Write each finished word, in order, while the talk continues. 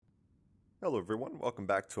Hello everyone, welcome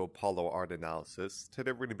back to Apollo Art Analysis.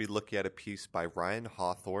 Today we're going to be looking at a piece by Ryan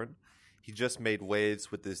Hawthorne. He just made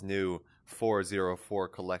waves with his new 404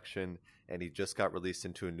 collection, and he just got released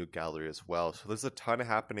into a new gallery as well. So there's a ton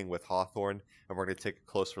happening with Hawthorne, and we're going to take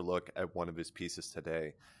a closer look at one of his pieces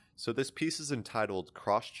today. So this piece is entitled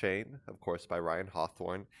Cross Chain, of course, by Ryan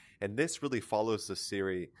Hawthorne, and this really follows the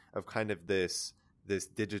series of kind of this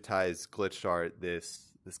digitized glitch art, this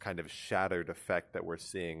kind of shattered effect that we're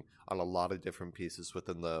seeing on a lot of different pieces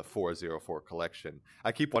within the 404 collection.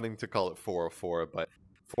 I keep wanting to call it 404, but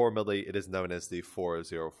formally it is known as the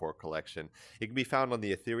 404 collection. It can be found on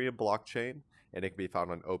the Ethereum blockchain, and it can be found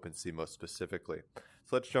on OpenSea most specifically.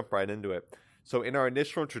 So let's jump right into it. So in our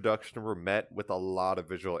initial introduction, we're met with a lot of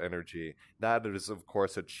visual energy. That is, of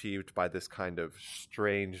course, achieved by this kind of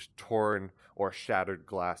strange torn or shattered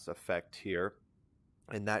glass effect here.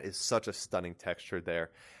 And that is such a stunning texture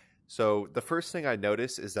there. So the first thing I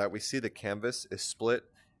notice is that we see the canvas is split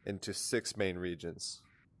into 6 main regions.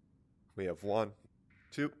 We have 1,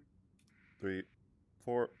 2, 3,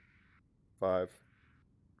 4, 5,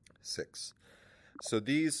 6. So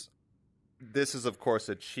this is of course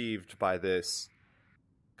achieved by this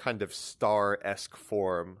kind of star-esque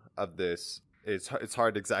form of this. It's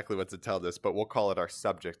hard exactly what to tell this, but we'll call it our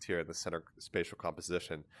subject here in the center spatial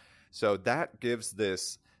composition. So that gives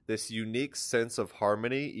this unique sense of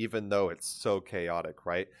harmony, even though it's so chaotic,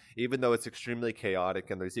 right? Even though it's extremely chaotic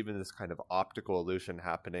and there's even this kind of optical illusion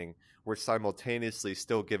happening, we're simultaneously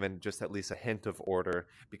still given just at least a hint of order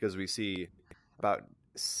because we see about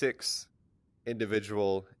 6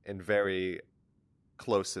 individual and very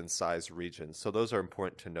close in size regions. So those are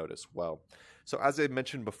important to note as well. So as I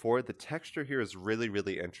mentioned before, the texture here is really,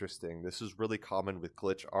 really interesting. This is really common with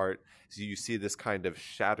glitch art. So you see this kind of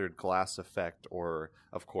shattered glass effect, or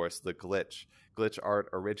of course the glitch. Glitch art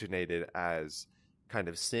originated as kind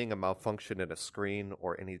of seeing a malfunction in a screen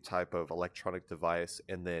or any type of electronic device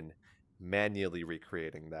and then manually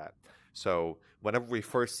recreating that. So whenever we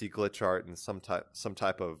first see glitch art and some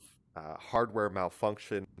type of hardware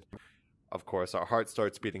malfunction, of course, our heart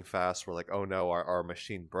starts beating fast. We're like, oh no, our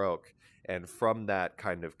machine broke. And from that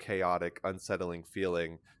kind of chaotic, unsettling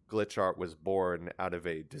feeling, glitch art was born out of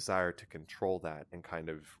a desire to control that and kind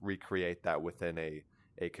of recreate that within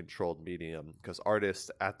a controlled medium. Because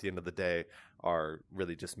artists, at the end of the day, are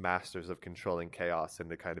really just masters of controlling chaos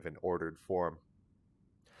into kind of an ordered form.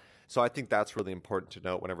 So I think that's really important to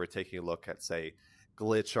note whenever taking a look at, say,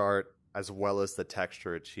 glitch art, as well as the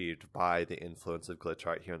texture achieved by the influence of glitch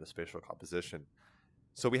art here in the spatial composition.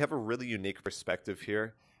 So we have a really unique perspective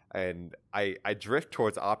here, and I drift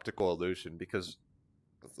towards optical illusion because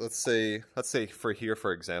let's say for here,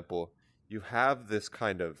 for example, you have this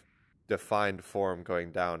kind of defined form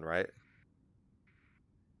going down, right?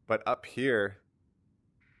 But up here,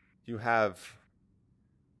 you have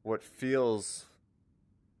what feels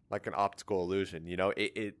like an optical illusion. You know,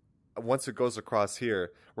 it once it goes across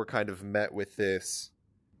here, we're kind of met with this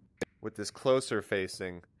closer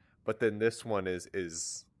facing, but then this one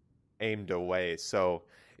is aimed away. So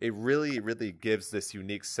it really gives this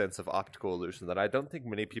unique sense of optical illusion that I don't think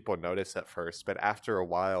many people notice at first, but after a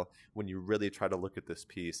while, when you really try to look at this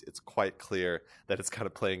piece, it's quite clear that it's kind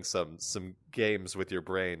of playing some games with your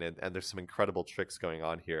brain, and there's some incredible tricks going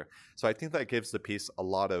on here. So I think that gives the piece a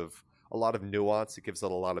lot of nuance. It gives it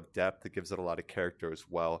a lot of depth. It gives it a lot of character as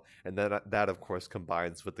well. And then that of course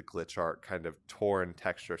combines with the glitch art kind of torn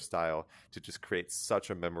texture style to just create such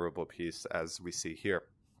a memorable piece as we see here.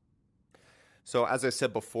 So as I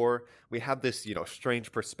said before, we have this,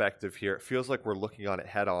 strange perspective here. It feels like we're looking on it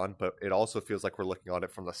head on, but it also feels like we're looking on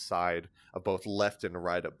it from the side of both left and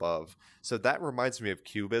right above. So that reminds me of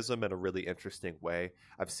cubism in a really interesting way.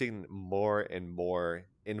 I've seen more and more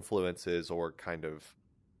influences or kind of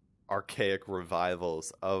archaic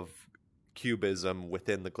revivals of cubism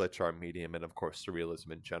within the glitch art medium, and of course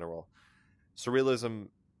surrealism in general. Surrealism,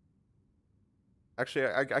 actually,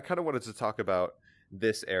 I kind of wanted to talk about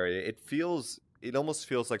this area. It almost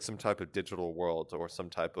feels like some type of digital world or some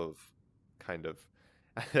type of kind of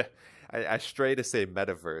I stray to say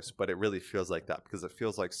metaverse, but it really feels like that because it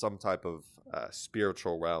feels like some type of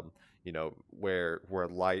spiritual realm, where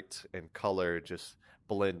light and color just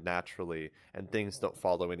blend naturally and things don't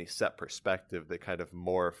follow any set perspective. They kind of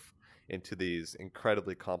morph into these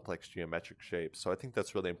incredibly complex geometric shapes. So I think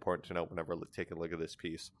that's really important to know whenever taking a look at this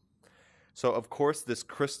piece. So of course, this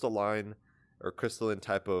crystalline or crystalline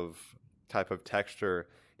type of texture,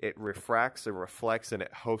 it refracts, it reflects, and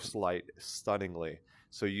it hosts light stunningly.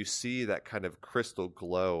 So you see that kind of crystal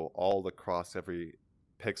glow all across every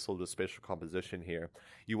pixel to spatial composition here,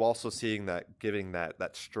 you also seeing that giving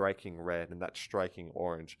that striking red and that striking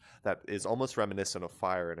orange that is almost reminiscent of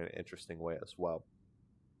fire in an interesting way as well.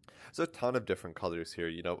 So a ton of different colors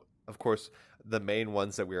here. Of course, the main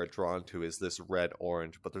ones that we are drawn to is this red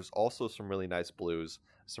orange, but there's also some really nice blues,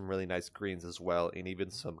 some really nice greens as well, and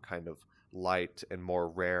even some kind of light and more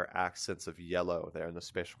rare accents of yellow there in the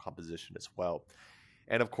spatial composition as well.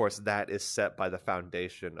 And of course, that is set by the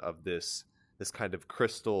foundation of this kind of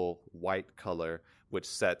crystal white color, which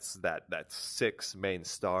sets that six main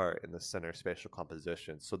star in the center spatial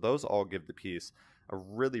composition. So those all give the piece a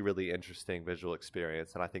really, really interesting visual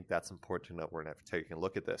experience, and I think that's important to note when we're taking a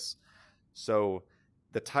look at this. So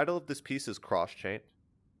the title of this piece is Cross-Chain,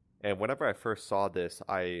 and whenever I first saw this,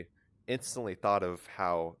 I instantly thought of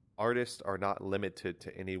how artists are not limited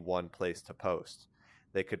to any one place to post.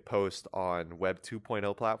 They could post on Web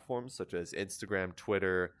 2.0 platforms such as Instagram,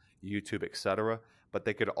 Twitter, YouTube, etc., but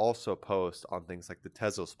they could also post on things like the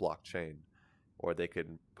Tezos blockchain, or they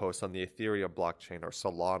could post on the Ethereum blockchain or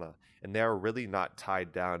Solana, and they are really not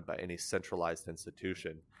tied down by any centralized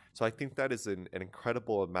institution. So I think that is an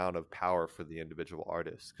incredible amount of power for the individual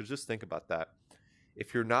artist. Because just think about that.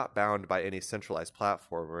 If you're not bound by any centralized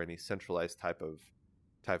platform or any centralized type of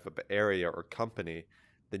area or company,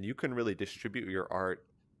 then you can really distribute your art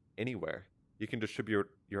anywhere. You can distribute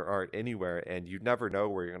your art anywhere, and you never know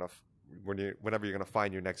where whenever you're gonna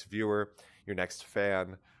find your next viewer, your next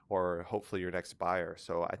fan, or hopefully your next buyer.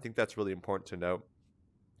 So I think that's really important to note.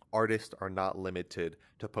 Artists are not limited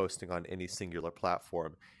to posting on any singular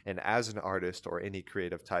platform. And as an artist or any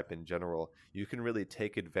creative type in general, you can really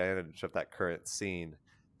take advantage of that current scene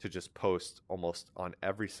to just post almost on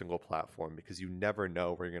every single platform, because you never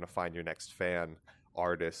know where you're going to find your next fan,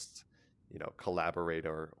 artist,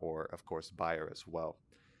 collaborator, or of course buyer as well.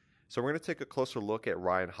 So we're going to take a closer look at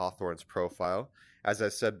Ryan Hawthorne's profile. As I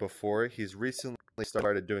said before, he's recently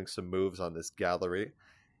started doing some moves on this gallery,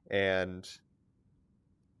 and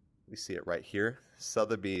we see it right here.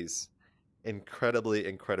 Sotheby's, incredibly,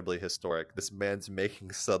 incredibly historic. This man's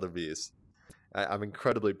making Sotheby's. I'm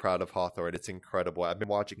incredibly proud of Hawthorne. It's incredible. I've been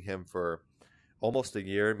watching him for almost a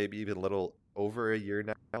year, maybe even a little over a year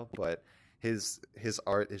now, but his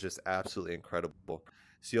art is just absolutely incredible.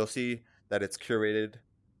 So you'll see that it's curated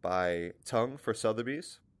by Tung for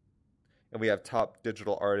Sotheby's, and we have top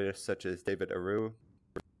digital artists such as David Aru,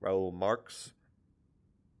 Raoul Marx,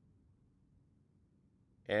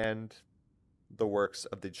 and the works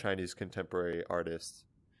of the Chinese contemporary artist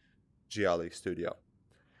Jiali Studio.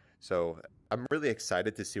 So I'm really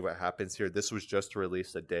excited to see what happens here. This was just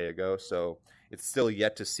released a day ago, so it's still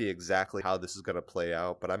yet to see exactly how this is going to play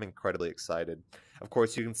out, but I'm incredibly excited. Of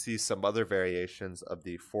course, you can see some other variations of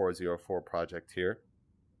the 404 project here.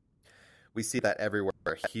 We see that everywhere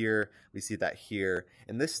here, we see that here,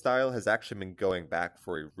 and this style has actually been going back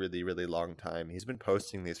for a really, really long time. He's been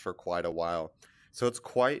posting these for quite a while. So it's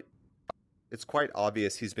quite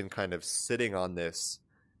obvious he's been kind of sitting on this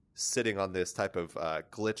type of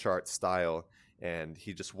glitch art style, and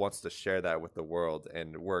he just wants to share that with the world,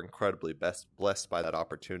 and we're incredibly blessed by that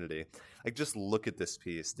opportunity. Like, just look at this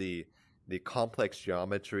piece, the complex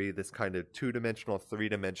geometry, this kind of two-dimensional,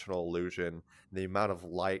 three-dimensional illusion, the amount of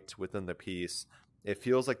light within the piece. It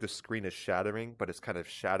feels like the screen is shattering, but it's kind of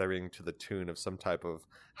shattering to the tune of some type of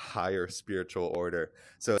higher spiritual order.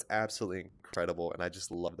 So it's absolutely incredible, and I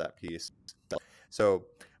just love that piece. So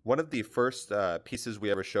one of the first pieces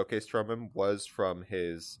we ever showcased from him was from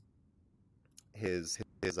his see,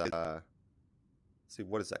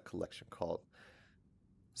 what is that collection called?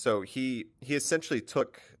 So he essentially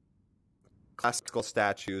took classical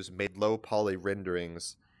statues, made low poly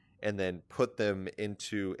renderings, and then put them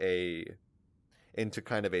into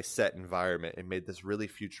kind of a set environment and made this really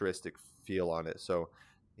futuristic feel on it. So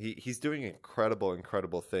he's doing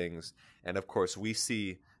incredible things, and of course we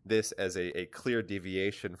see this as a clear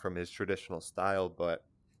deviation from his traditional style, but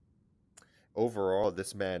overall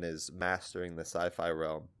this man is mastering the sci-fi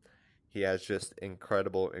realm. He has just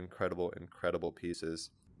incredible pieces.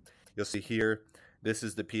 You'll see here, this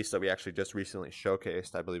is the piece that we actually just recently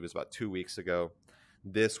showcased. I believe it was about 2 weeks ago.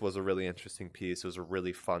 This was a really interesting piece. It was a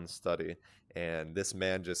really fun study, and this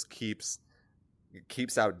man just keeps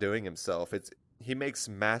outdoing himself. He makes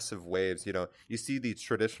massive waves. You see these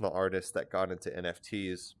traditional artists that got into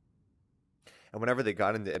NFTs, and whenever they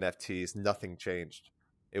got into NFTs, nothing changed.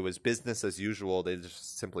 It was business as usual. They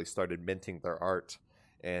just simply started minting their art,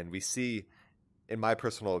 and we see, in my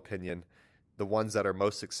personal opinion, the ones that are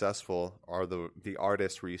most successful are the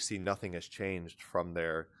artists where you see nothing has changed from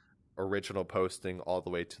their original posting all the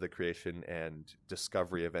way to the creation and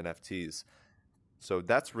discovery of NFTs. So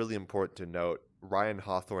that's really important to note. Ryan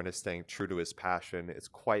Hawthorne is staying true to his passion. It's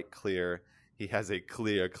quite clear. He has a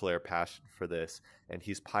clear passion for this, and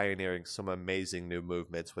he's pioneering some amazing new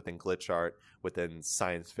movements within glitch art, within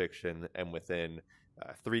science fiction, and within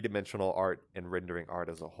three-dimensional art and rendering art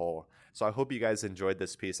as a whole. So I hope you guys enjoyed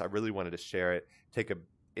this piece. I really wanted to share it.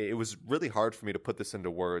 It was really hard for me to put this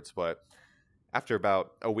into words, but after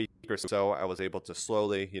about a week or so, I was able to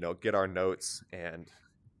slowly, get our notes, and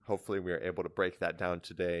hopefully we were able to break that down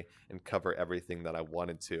today and cover everything that I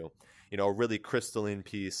wanted to. A really crystalline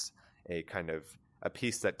piece, a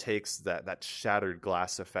piece that takes that shattered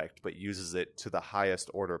glass effect but uses it to the highest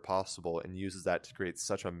order possible and uses that to create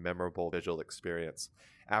such a memorable visual experience.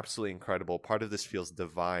 Absolutely incredible. Part of this feels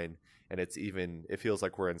divine, and it feels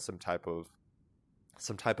like we're in some type of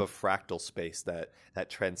fractal space that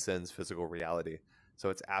transcends physical reality. So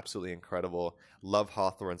it's absolutely incredible. Love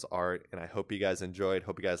Hawthorne's art, and I hope you guys enjoyed.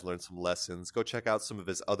 Hope you guys learned some lessons. Go check out some of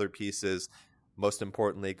his other pieces. Most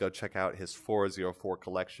importantly, go check out his 404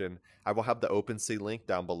 collection. I will have the OpenSea link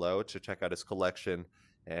down below to check out his collection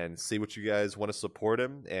and see what you guys want to support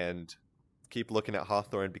him, and keep looking at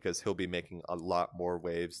Hawthorne because he'll be making a lot more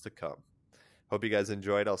waves to come. Hope you guys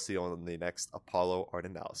enjoyed. I'll see you on the next Apollo Art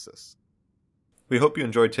Analysis. We hope you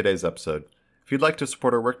enjoyed today's episode. If you'd like to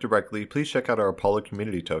support our work directly, please check out our Apollo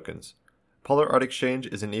community tokens. Apollo Art Exchange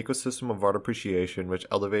is an ecosystem of art appreciation which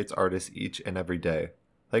elevates artists each and every day.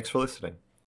 Thanks for listening.